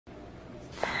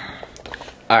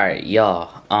Alright,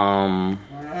 y'all.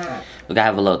 We gotta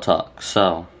have a little talk.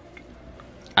 So,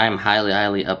 I'm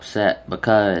highly upset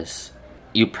because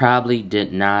you probably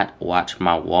did not watch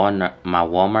my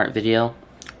Walmart video,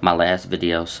 my last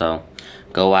video. So,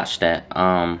 go watch that.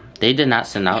 They did not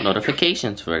send out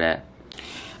notifications for that.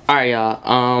 Alright,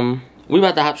 y'all. We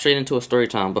about to hop straight into a story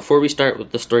time. Before we start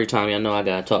with the story time, y'all know I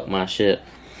gotta talk my shit.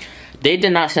 They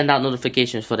did not send out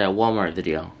notifications for that Walmart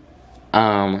video.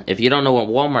 If you don't know what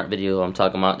Walmart video I'm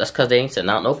talking about, that's because they ain't sending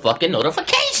out no fucking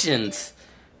notifications.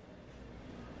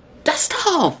 That's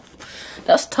tough.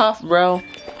 That's tough, bro.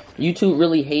 YouTube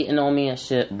really hating on me and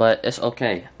shit, but it's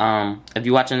okay. If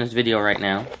you're watching this video right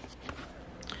now,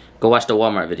 go watch the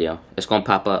Walmart video. It's gonna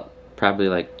pop up, probably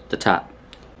like the top.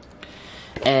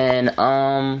 And,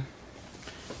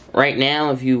 right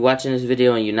now, if you're watching this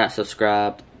video and you're not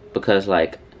subscribed, because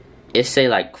like, it say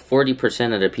like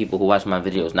 40% of the people who watch my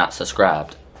videos not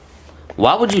subscribed.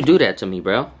 Why would you do that to me,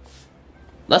 bro?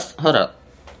 Hold up.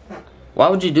 Why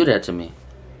would you do that to me?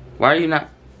 Why are you not?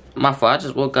 My fault. I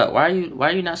just woke up. Why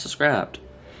are you not subscribed?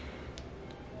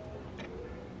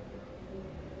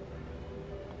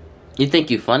 You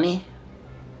think you funny?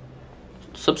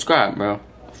 Subscribe, bro.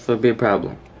 For a big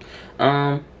problem.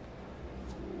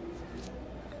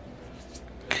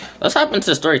 Let's hop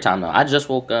into story time though. I just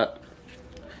woke up.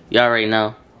 Y'all already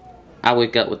know. I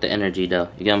wake up with the energy though.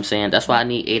 You get what I'm saying? That's why I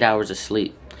need 8 hours of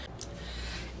sleep.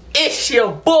 It's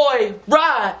your boy,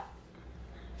 Rod.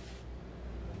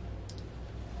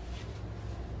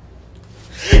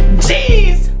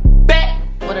 Jeez! Back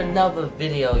with another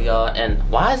video, y'all. And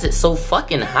why is it so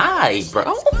fucking high,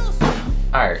 bro?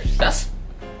 Alright, that's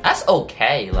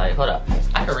okay. Like, hold up.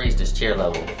 I can raise this chair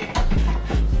level.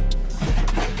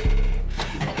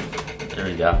 There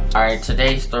we go. Alright,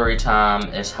 today's story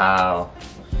time is how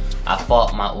I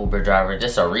fought my Uber driver.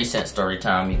 This is a recent story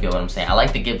time, you get what I'm saying? I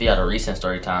like to give y'all the recent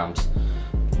story times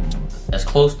as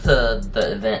close to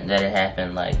the event that it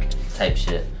happened, like, type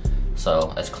shit.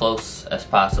 So, as close as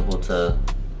possible to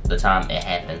the time it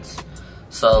happens.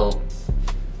 So,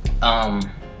 I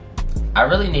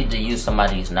really need to use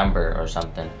somebody's number or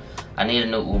something. I need a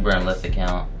new Uber and Lyft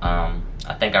account. I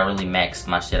think I really maxed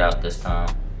my shit out this time.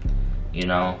 You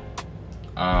know?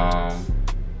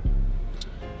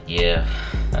 Yeah.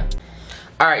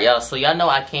 Alright, y'all, so y'all know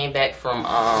I came back from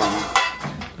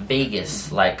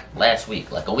Vegas like last week,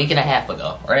 like a week and a half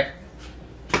ago, right?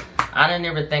 I didn't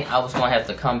ever think I was gonna have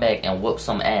to come back and whoop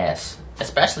some ass,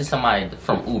 especially somebody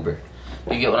from Uber.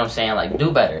 You get what I'm saying? Like,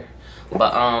 do better.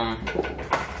 But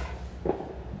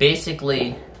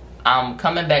basically, I'm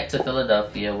coming back to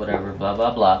Philadelphia, whatever, blah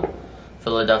blah blah.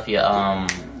 Philadelphia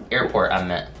airport, I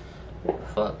meant.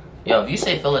 Fuck. Yo, if you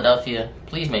say Philadelphia,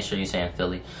 please make sure you're saying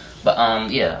Philly.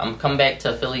 But yeah, I'm coming back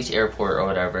to Philly's airport or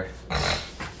whatever,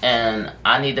 and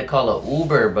I need to call an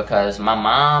Uber because my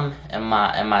mom and my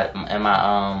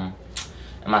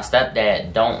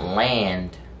stepdad don't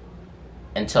land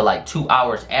until like 2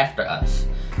 hours after us.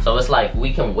 So it's like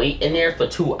we can wait in there for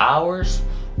 2 hours,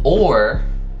 or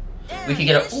we could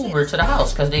get an Uber to the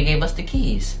house because they gave us the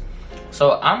keys.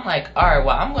 So I'm like, alright,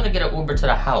 well, I'm going to get an Uber to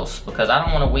the house because I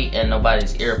don't want to wait in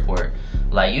nobody's airport.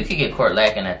 Like, you could get caught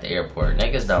lacking at the airport.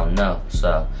 Niggas don't know.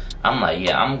 So I'm like,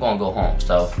 yeah, I'm going to go home.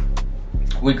 So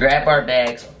we grab our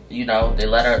bags. You know, they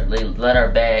let our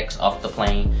bags off the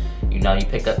plane. You know, you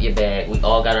pick up your bag. We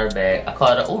all got our bag. I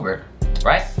called an Uber,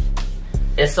 right?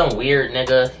 It's some weird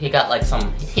nigga. He got like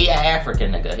he an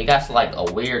African nigga. He got like a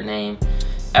weird name.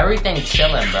 Everything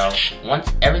chilling, bro.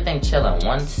 Everything chilling.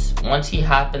 Once he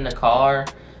hopped in the car,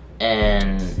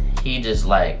 and he just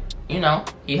like, you know,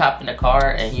 he hopped in the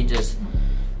car and he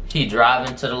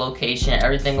driving to the location.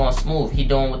 Everything going smooth. He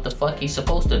doing what the fuck he's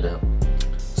supposed to do.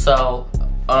 So,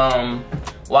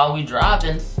 while we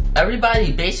driving,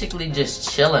 everybody basically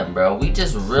just chilling, bro. We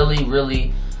just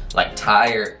really like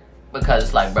tired because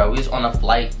it's like, bro, we was on a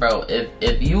flight, bro.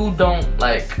 If you don't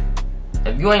like,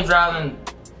 if you ain't driving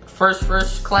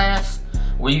first class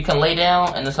where you can lay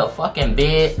down and it's a fucking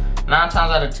bed, 9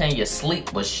 times out of 10 you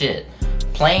sleep with shit.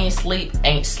 Plain sleep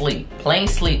ain't sleep. Plain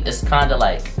sleep is kind of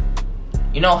like,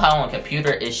 you know how on a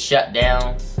computer it's shut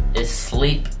down, it's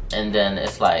sleep, and then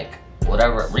it's like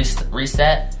whatever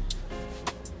reset.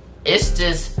 It's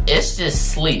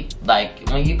just sleep. Like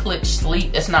when you click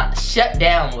sleep, it's not shut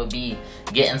down. Would be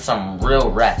getting some real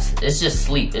rest. It's just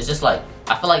sleep. It's just like,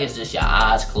 I feel like it's just your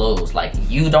eyes closed. Like,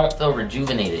 you don't feel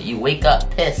rejuvenated. You wake up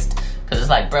pissed. Because it's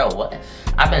like, bro, what?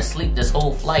 I've been asleep this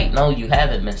whole flight. No, you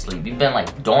haven't been asleep. You've been,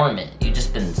 like, dormant. You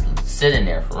just been sitting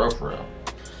there for real.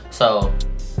 So,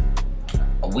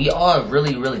 we all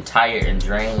really tired and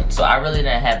drained. So, I really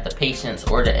didn't have the patience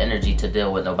or the energy to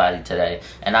deal with nobody today.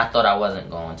 And I thought I wasn't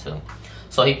going to.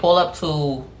 So he pulled up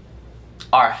to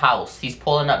our house. He's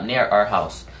pulling up near our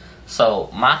house. So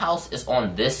my house is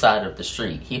on this side of the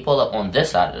street. He pulled up on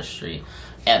this side of the street,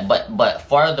 and but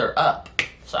farther up.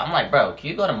 So I'm like, bro, can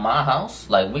you go to my house?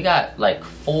 Like, we got like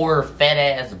 4 fat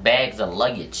ass bags of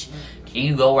luggage. Can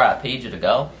you go where I paid you to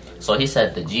go? So he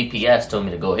said the GPS told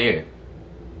me to go here.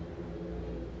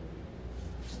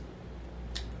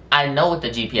 I know what the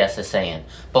GPS is saying,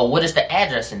 but what is the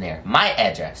address in there? My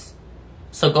address.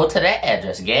 So go to that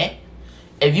address, gang.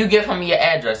 If you give him your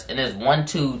address and it's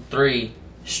 123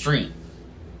 Street,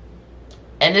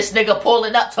 and this nigga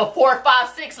pulling up to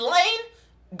 456 Lane,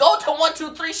 go to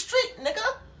 123 Street, nigga.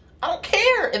 I don't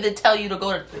care if it tell you to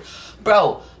go to,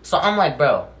 bro. So I'm like,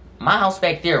 bro, my house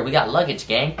back there. We got luggage,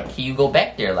 gang. Can you go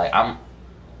back there? Like, can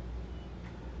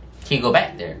you go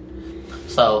back there?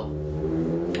 So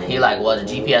he like, well, the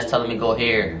GPS telling me go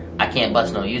here. I can't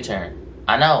bust no U-turn.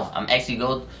 I know. I'm actually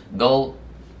go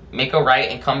make a right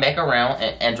and come back around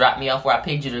and drop me off where I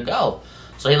paid you to go.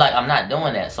 So he like, I'm not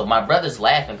doing that. So my brother's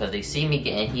laughing because they see me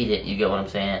getting heated. You get what I'm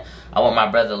saying? I want my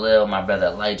brother Lil, my brother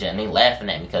Elijah, and they laughing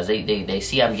at me because they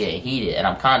see I'm getting heated. And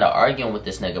I'm kind of arguing with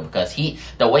this nigga because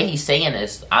the way he's saying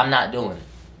this, I'm not doing it.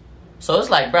 So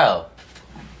it's like, bro,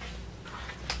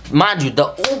 mind you,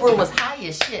 the Uber was high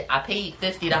as shit. I paid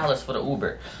 $50 for the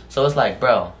Uber. So it's like,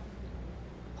 bro,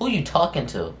 who you talking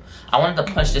to? I wanted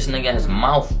to punch this nigga in his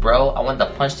mouth, bro. I wanted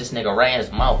to punch this nigga right in his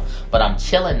mouth. But I'm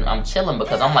chilling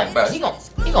because I'm like, bro, he gonna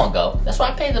go. That's why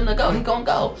I paid him to go. He gonna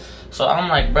go. So I'm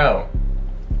like, bro,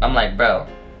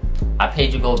 I paid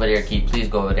you to go over there. Can you please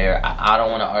go over there? I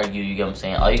don't want to argue, you get what I'm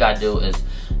saying? All you gotta do is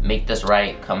make this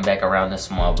right, come back around this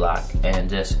small block, and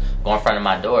just go in front of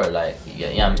my door. Like, you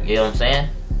know what I'm saying?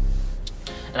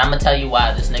 And I'm gonna tell you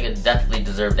why this nigga definitely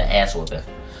deserved the ass whooping.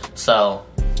 So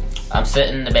I'm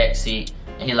sitting in the back seat,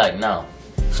 and he like, no.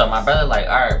 So my brother like,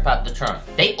 alright, pop the trunk.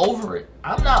 They over it.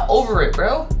 I'm not over it,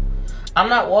 bro. I'm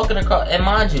not walking across. And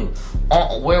mind you,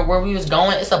 where we was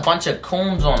going, it's a bunch of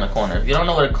coons on the corner. If you don't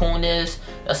know what a coon is,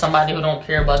 that's somebody who don't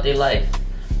care about their life.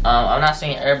 I'm not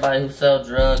saying everybody who sell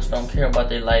drugs don't care about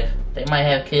their life. They might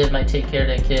have kids, might take care of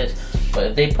their kids. But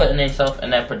if they putting themselves in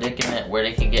that predicament where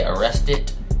they can get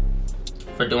arrested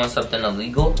for doing something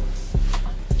illegal,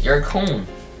 you're a coon.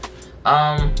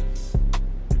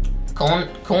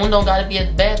 Coon don't gotta be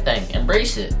a bad thing.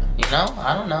 Embrace it, you know?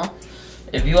 I don't know.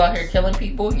 If you out here killing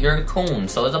people, you're a coon.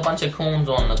 So there's a bunch of coons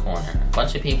on the corner. A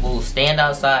bunch of people who stand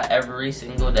outside every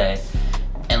single day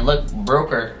and look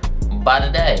broker by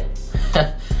the day.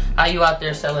 How you out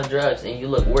there selling drugs and you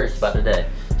look worse by the day?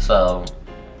 So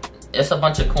it's a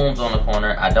bunch of coons on the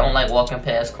corner. I don't like walking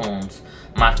past coons.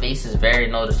 My face is very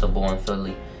noticeable in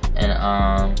Philly.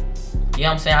 And you know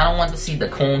what I'm saying? I don't want to see the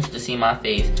coons to see my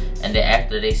face, and then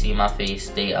after they see my face,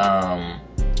 they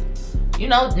you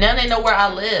know, now they know where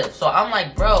I live. So I'm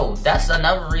like, bro, that's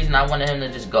another reason I wanted him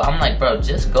to just go. I'm like, bro,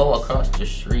 just go across the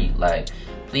street. Like,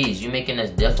 please, you making this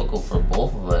difficult for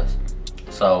both of us.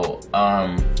 So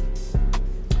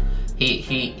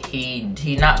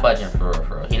he not budging for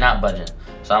real. He not budging.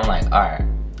 So I'm like, alright.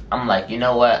 I'm like, you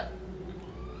know what?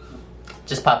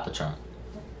 Just pop the trunk.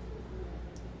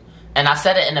 And I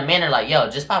said it in a manner like, yo,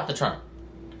 just pop the trunk.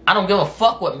 I don't give a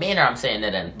fuck what manner I'm saying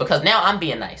it in. Because now I'm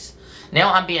being nice.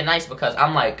 Now I'm being nice because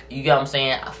I'm like, you get what I'm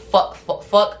saying? Fuck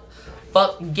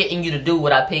getting you to do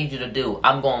what I paid you to do.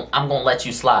 I'm gonna let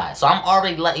you slide. So I'm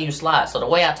already letting you slide. So the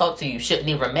way I talk to you shouldn't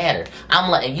even matter.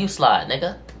 I'm letting you slide,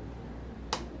 nigga.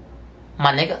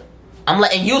 My nigga. I'm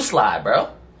letting you slide, bro.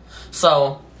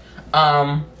 So,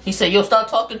 he said, yo, stop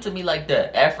talking to me like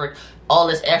that. All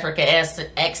this African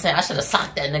accent. I should have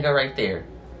socked that nigga right there.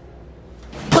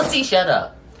 Pussy, shut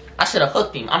up. I should have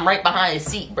hooked him. I'm right behind his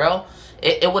seat, bro.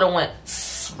 It would have went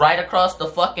right across the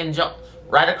fucking jump,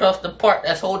 right across the part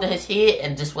that's holding his head,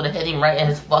 and just would have hit him right in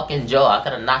his fucking jaw. I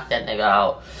could have knocked that nigga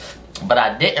out. But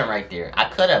I didn't right there. I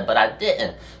could have, but I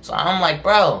didn't. So I'm like,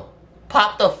 bro,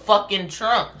 pop the fucking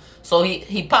trunk. So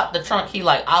he popped the trunk. He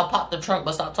like, I'll pop the trunk,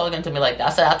 but stop talking to me like that.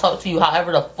 I said, I talk to you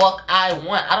however the fuck I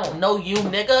want. I don't know you,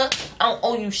 nigga. I don't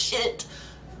owe you shit.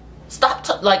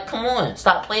 Stop, like, come on.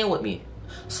 Stop playing with me.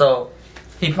 So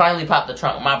he finally popped the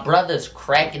trunk. My brother's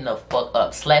cracking the fuck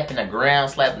up, slapping the ground,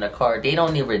 slapping the car. They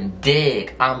don't even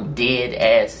dig. I'm dead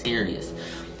ass serious.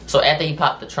 So after he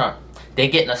popped the trunk, they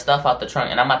getting the stuff out the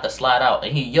trunk, and I'm about to slide out.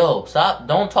 And he, yo, stop.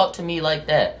 Don't talk to me like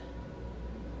that.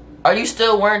 Are you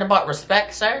still worrying about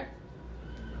respect, sir?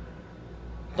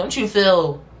 Don't you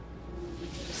feel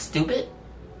stupid?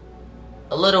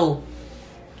 A little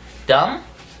dumb?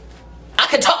 I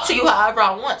can talk to you however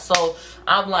I want. So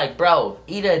I'm like, bro,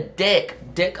 eat a dick.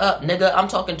 Dick up, nigga. I'm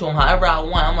talking to him however I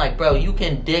want. I'm like, bro, you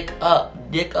can dick up,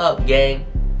 gang.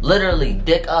 Literally,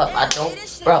 dick up. I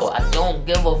don't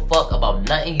give a fuck about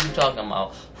nothing you talking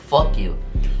about. Fuck you.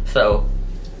 So,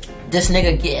 this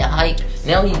nigga getting hyped.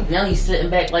 Now he's sitting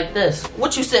back like this.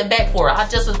 What you sitting back for? I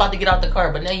just was about to get out the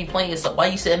car, but now you playing yourself. Why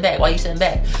you sitting back? Why you sitting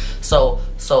back? So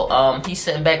he's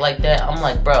sitting back like that. I'm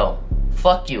like, bro,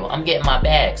 fuck you. I'm getting my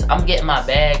bags.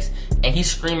 And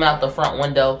he's screaming out the front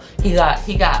window. He got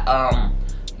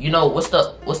you know, what's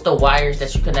the wires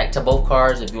that you connect to both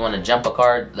cars if you want to jump a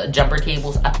car? The jumper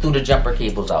cables. I threw the jumper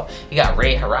cables out. He got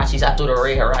red Hirachis. I threw the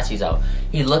red Hirachis out.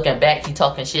 He looking back. He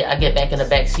talking shit. I get back in the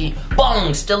back seat.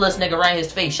 Boom! Still this nigga right in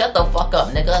his face. Shut the fuck up,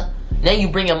 nigga. Now you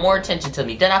bringing more attention to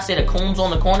me. Then I say the coons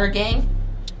on the corner gang.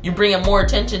 You bringing more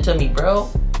attention to me, bro.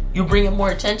 You bringing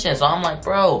more attention. So I'm like,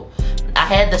 bro, I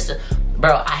had the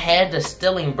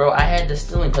stealing,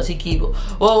 because he keep,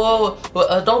 whoa,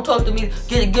 don't talk to me,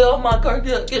 get off my car,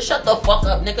 get, shut the fuck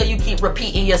up, nigga, you keep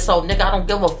repeating yourself, nigga, I don't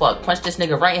give a fuck. Punch this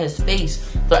nigga right in his face.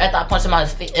 So after I punched him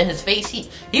in his face, he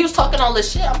was talking all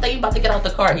this shit. I'm thinking about to get out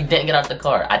the car. He didn't get out the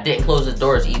car. I didn't close his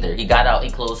doors either. He got out, he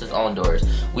closed his own doors.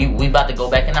 We about to go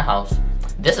back in the house.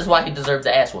 This is why he deserved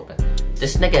the ass whooping.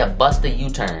 This nigga bust a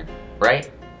U-turn,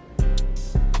 right?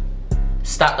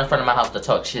 Stopped in front of my house to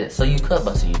talk shit, so you could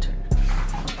bust a U-turn.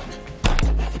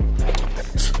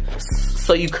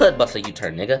 So you could bust a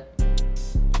U-turn, nigga.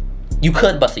 You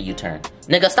could bust a U-turn.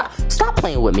 Nigga, stop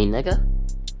playing with me, nigga.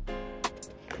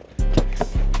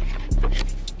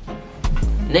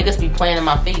 Niggas be playing in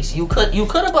my face. You could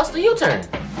have busted a U-turn.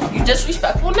 You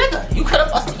disrespectful nigga. You could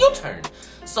have busted a U-turn.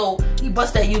 So he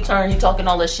bust that U-turn, he talking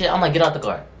all this shit. I'm like, get out the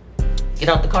car. Get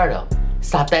out the car though.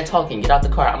 Stop that talking, get out the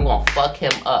car. I'm gonna fuck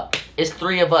him up. It's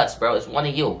 3 of us, bro. It's one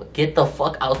of you. Get the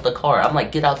fuck out the car. I'm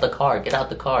like, get out the car. Get out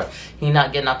the car. He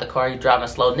not getting out the car. He driving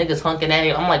slow. Niggas hunking at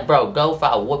him. I'm like, bro, go if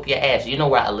I whoop your ass. You know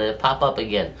where I live. Pop up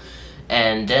again.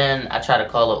 And then I try to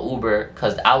call an Uber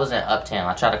because I was in Uptown.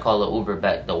 I tried to call an Uber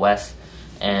back to West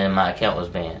and my account was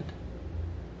banned.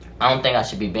 I don't think I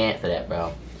should be banned for that,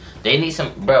 bro. They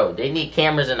need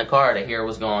cameras in the car to hear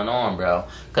what's going on, bro.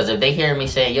 Because if they hear me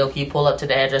saying, yo, can you pull up to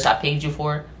the address I paid you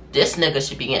for? This nigga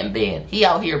should be getting banned. He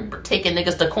out here taking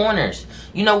niggas to corners.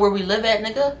 You know where we live at,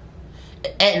 nigga?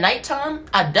 At nighttime,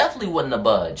 I definitely wouldn't have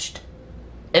budged.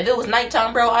 If it was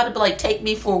nighttime, bro, I'd be like, take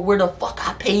me for where the fuck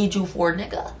I paid you for,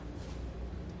 nigga.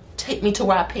 Take me to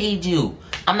where I paid you.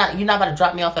 You're not about to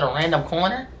drop me off at a random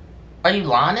corner? Are you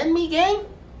lying to me, gang?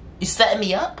 You setting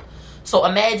me up? So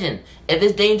imagine, if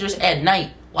it's dangerous at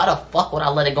night, why the fuck would I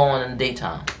let it go on in the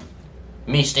daytime?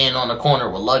 Me standing on the corner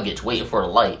with luggage, waiting for the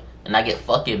light. And I get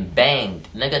fucking banged.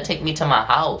 Nigga, take me to my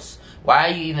house. Why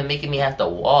are you even making me have to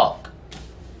walk?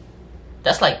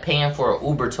 That's like paying for an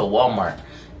Uber to Walmart.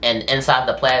 And inside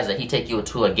the plaza, he take you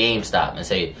to a GameStop and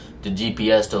say, the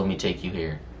GPS told me to take you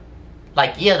here.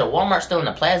 Like, yeah, the Walmart's still in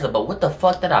the plaza, but what the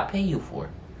fuck did I pay you for?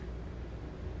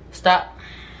 Stop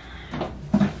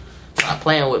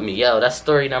playing with me. Yo, that's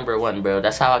story number 1, bro.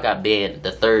 That's how I got banned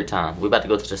the 3rd time. We about to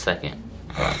go to the 2nd.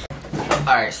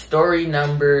 Alright, story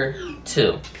number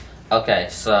 2. Okay,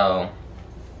 so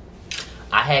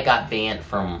I had got banned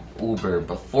from Uber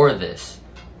before this.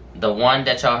 The one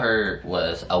that y'all heard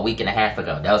was a week and a half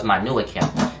ago. That was my new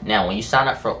account. Now, when you sign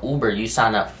up for Uber, you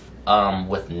sign up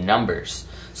with numbers.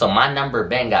 So my number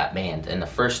got banned in the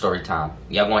first story time.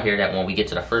 Y'all gonna hear that when we get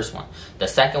to the first one. The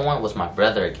second one was my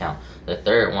brother account. The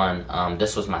third one,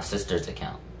 this was my sister's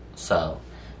account. So,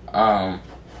 you know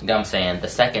what I'm saying? The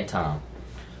second time.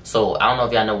 So I don't know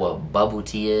if y'all know what bubble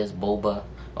tea is, boba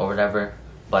or whatever.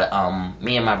 But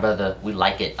me and my brother, we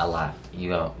like it a lot. You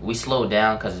know, we slow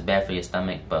down because it's bad for your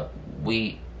stomach. But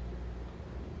we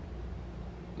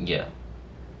like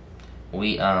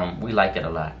it a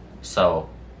lot. So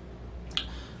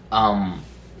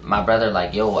my brother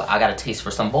like, yo, I got a taste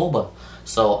for some boba.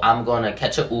 So I'm gonna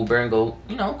catch an Uber and go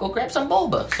grab some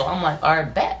boba. So I'm like, all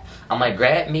right, bet. I'm like,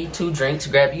 grab me 2 drinks,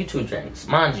 grab you 2 drinks.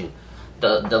 Mind you,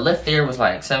 the lift there was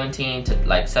like $17 or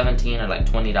like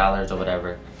 $20 or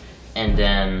whatever. And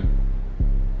then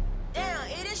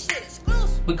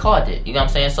we called it, you know what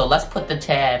I'm saying? So let's put the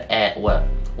tab at what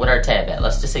our tab at?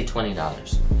 Let's just say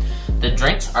 $20. The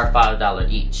drinks are $5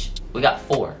 each. We got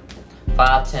 4.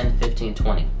 5, 10, 15,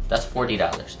 20. That's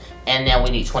 $40. And now we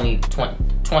need 20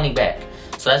 back.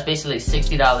 So that's basically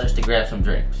 $60 to grab some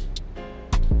drinks.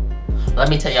 Let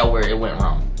me tell y'all where it went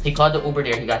wrong. He called the Uber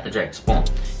there, he got the drinks, boom.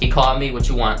 He called me, what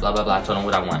you want, blah, blah, blah. I told him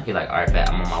what I want. He like, all right, bet,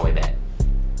 I'm on my way back.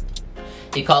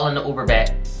 He calling the Uber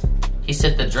back. He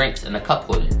set the drinks in the cup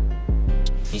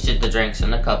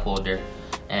holder.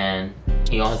 And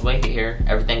he on his way here.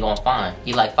 Everything going fine.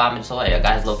 He like 5 minutes away. I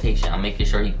got his location. I'm making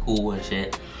sure he cool and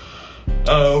shit.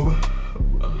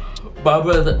 My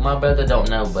brother don't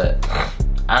know, but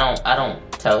I don't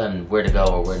tell him where to go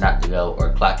or where not to go,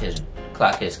 or clock his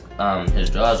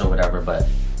draws or whatever. But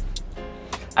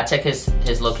I check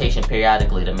his location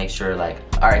periodically to make sure, like,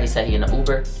 all right, he said he in the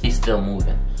Uber, he's still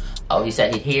moving. Oh, he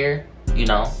said he here, you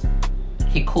know,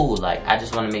 he cool. Like, I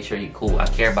just want to make sure he cool. I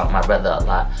care about my brother a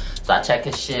lot, so I check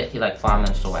his shit. He like 5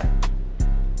 minutes away.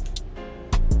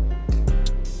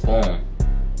 Boom.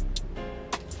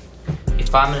 He's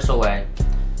 5 minutes away,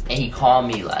 and he called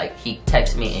me, like, he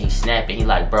texted me and he snapped and he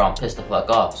like, bro, I'm pissed the fuck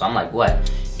off. So I'm like, what?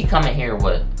 He come in here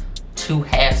with two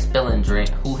half-spilled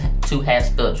drinks,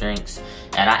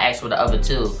 and I asked for the other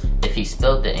two if he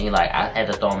spilled it, and he like, I had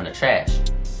to throw them in the trash.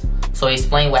 So he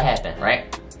explained what happened,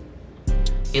 right?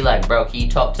 He like, bro, can you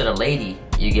talk to the lady?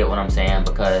 You get what I'm saying?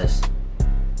 Because,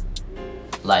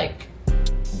 like,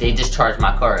 they just charged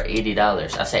my car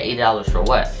 $80. I said, $80 for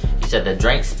what? He said the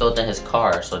drink spilled in his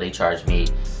car, so they charged me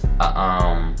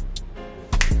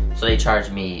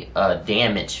a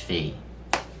damage fee.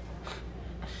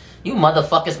 You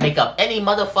motherfuckers make up any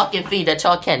motherfucking fee that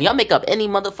y'all can. Y'all make up any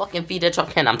motherfucking fee that y'all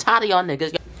can. I'm tired of y'all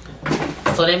niggas.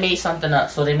 So they made something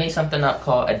up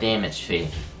called a damage fee.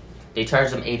 They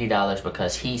charged him $80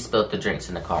 because he spilled the drinks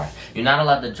in the car. You're not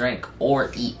allowed to drink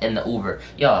or eat in the Uber.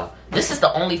 Y'all, this is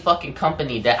the only fucking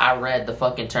company that I read the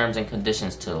fucking terms and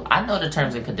conditions to. I know the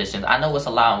terms and conditions. I know what's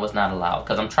allowed and what's not allowed.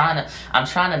 Because I'm trying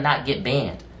to not get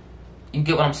banned. You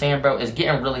get what I'm saying, bro? It's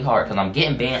getting really hard because I'm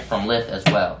getting banned from Lyft as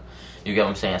well. You get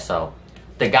what I'm saying? So,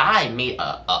 the guy made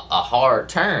a hard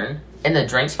turn, and the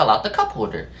drinks fell out the cup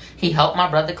holder. He helped my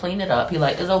brother clean it up. He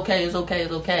like, it's okay, it's okay,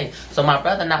 it's okay. So my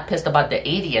brother not pissed about the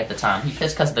 80 at the time. He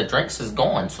pissed because the drinks is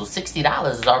gone. So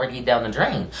 $60 is already down the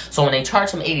drain. So when they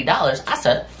charged him $80, I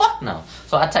said, fuck no.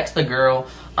 So I text the girl.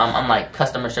 I'm like,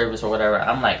 customer service or whatever.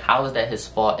 I'm like, how is that his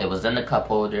fault? It was in the cup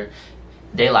holder.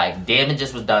 They like,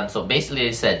 damages was done. So basically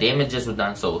they said damages was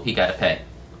done, so he got to pay.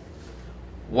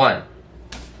 1,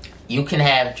 you can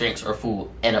have drinks or food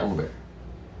in an Uber.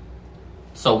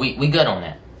 So we good on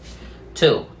that.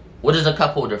 2, what is a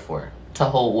cup holder for? To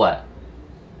hold what?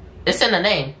 It's in the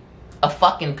name. A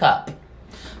fucking cup.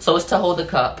 So it's to hold the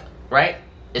cup, right?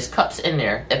 It's cups in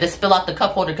there. If it spill out the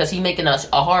cup holder because he making a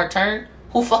hard turn,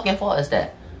 who fucking fault is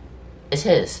that? It's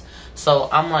his. So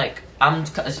I'm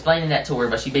explaining that to her,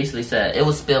 but she basically said, it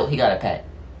was spilled, he gotta pay.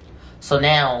 So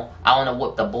now, I wanna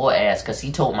whoop the boy ass because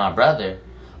he told my brother,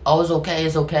 oh, it's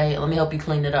okay, let me help you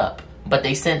clean it up. But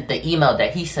they sent the email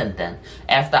that he sent them.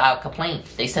 After I complained,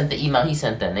 they sent the email he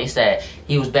sent them. They said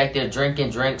he was back there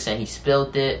drinking drinks and he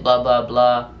spilled it, blah, blah,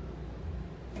 blah.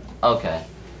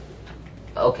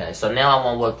 Okay, so now I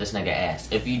want to whoop this nigga ass.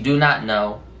 If you do not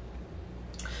know,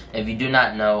 you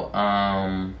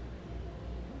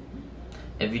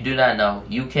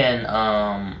can,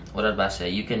 what was I about to say?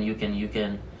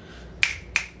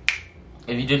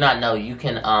 If you do not know, you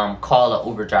can call an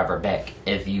Uber driver back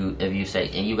if you say,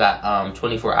 and you got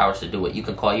 24 hours to do it. You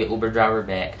can call your Uber driver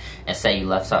back and say you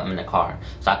left something in the car.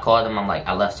 So I called him, I'm like,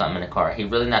 I left something in the car. He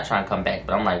really not trying to come back,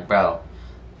 but I'm like, bro,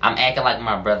 I'm acting like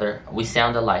my brother. We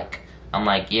sound alike. I'm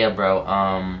like, yeah, bro.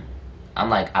 I'm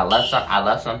like, I left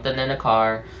something in the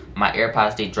car. My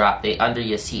AirPods, they dropped. They under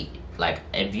your seat. Like,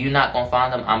 if you not gonna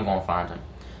find them, I'm gonna find them.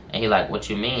 And he like, what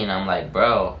you mean? I'm like,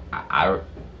 bro,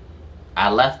 I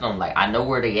left them, like, I know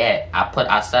where they at.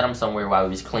 I set them somewhere while we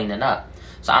was cleaning up.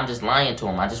 So I'm just lying to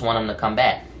him. I just want him to come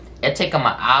back. It take him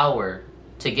an hour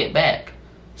to get back.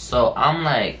 So I'm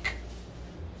like,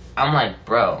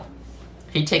 bro,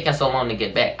 he taking so long to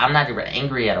get back. I'm not even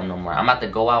angry at him no more. I'm about to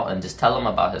go out and just tell him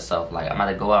about himself. Like, I'm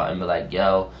about to go out and be like,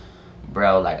 yo,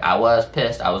 bro, like, I was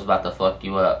pissed. I was about to fuck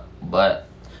you up, but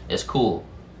it's cool.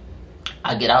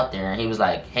 I get out there and he was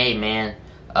like, hey, man,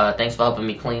 thanks for helping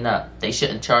me clean up. They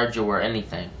shouldn't charge you or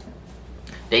anything.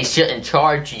 They shouldn't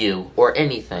charge you or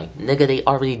anything. Nigga, they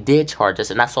already did charge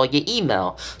us, and I saw your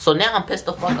email. So now I'm pissed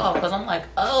the fuck off, because I'm like,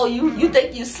 oh, you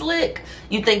think you slick?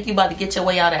 You think you about to get your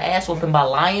way out of ass whooping by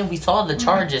lying? We saw the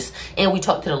charges, and we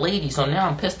talked to the lady, so now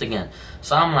I'm pissed again.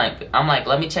 So I'm like,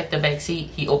 let me check the back seat.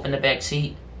 He opened the back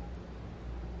seat.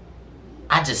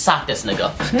 I just socked this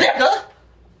nigga. Nigga!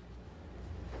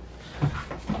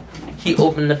 He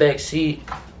opened the back seat.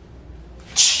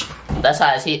 That's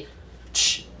how it's hit.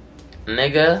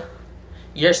 Nigga,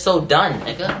 you're so done,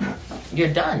 nigga.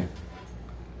 You're done.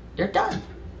 You're done.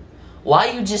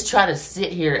 Why you just try to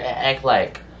sit here and act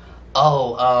like,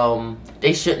 Oh,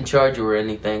 they shouldn't charge you or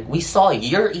anything. We saw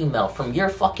your email from your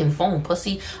fucking phone,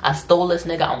 pussy. I stole this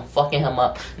nigga. I'm fucking him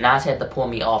up. Nas had to pull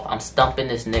me off. I'm stumping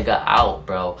this nigga out,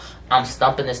 bro. I'm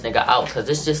stumping this nigga out because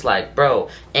it's just like, bro.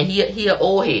 And he an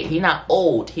old head. He not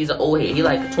old. He's an old head. He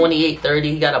like 28,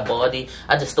 30. He got a body.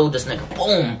 I just stole this nigga.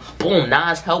 Boom, boom.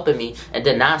 Nas helping me. And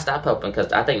then Nas stopped helping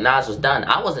because I think Nas was done.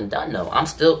 I wasn't done, though. I'm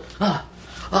still...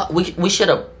 we should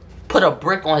have put a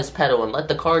brick on his pedal and let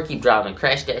the car keep driving,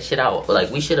 crash that shit out. But like,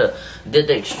 we should have did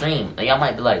the extreme. And y'all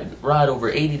might be like, ride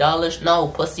over $80? No,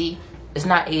 pussy. It's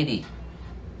not 80.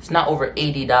 It's not over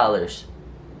 $80.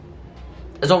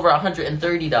 It's over $130,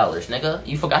 nigga.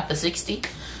 You forgot the 60?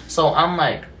 So I'm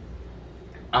like,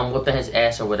 I'm whipping his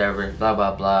ass or whatever, blah,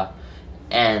 blah, blah.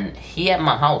 And he at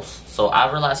my house. So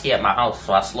I realized he at my house,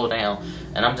 so I slow down.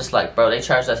 And I'm just like, bro, they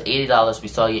charged us $80. We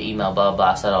saw your email, blah,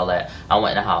 blah. I said all that. I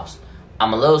went in the house.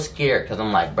 I'm a little scared because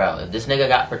I'm like, bro, if this nigga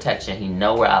got protection, he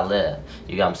know where I live.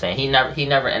 You know what I'm saying? He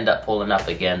never end up pulling up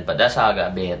again, but that's how I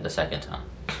got banned the second time.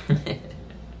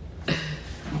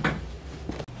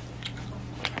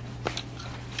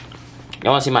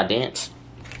 Y'all want to see my dance?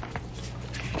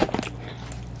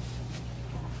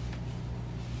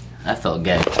 That felt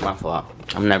gay. My fault.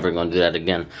 I'm never going to do that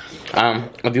again.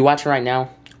 If you're watching right now,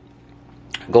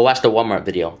 go watch the Walmart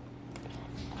video.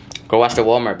 Go watch the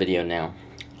Walmart video now.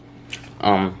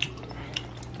 Cause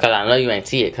I know you ain't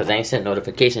see it, cause I ain't sent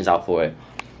notifications out for it.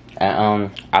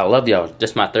 And I love y'all. This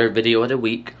is my 3rd video of the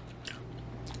week.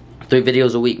 3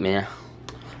 videos a week, man.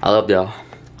 I love y'all.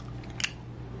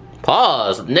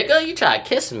 Pause, nigga. You try to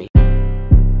kiss me.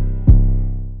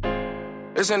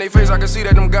 It's in their face, I can see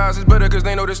that them guys is better cause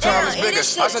they know this time is bigger. I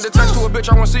sent a text to a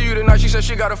bitch, I wanna see you tonight. She said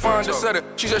she gotta find a setter.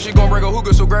 She said she gon' bring a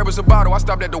hookah, so grab us a bottle. I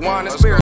stopped at the wine and spirits.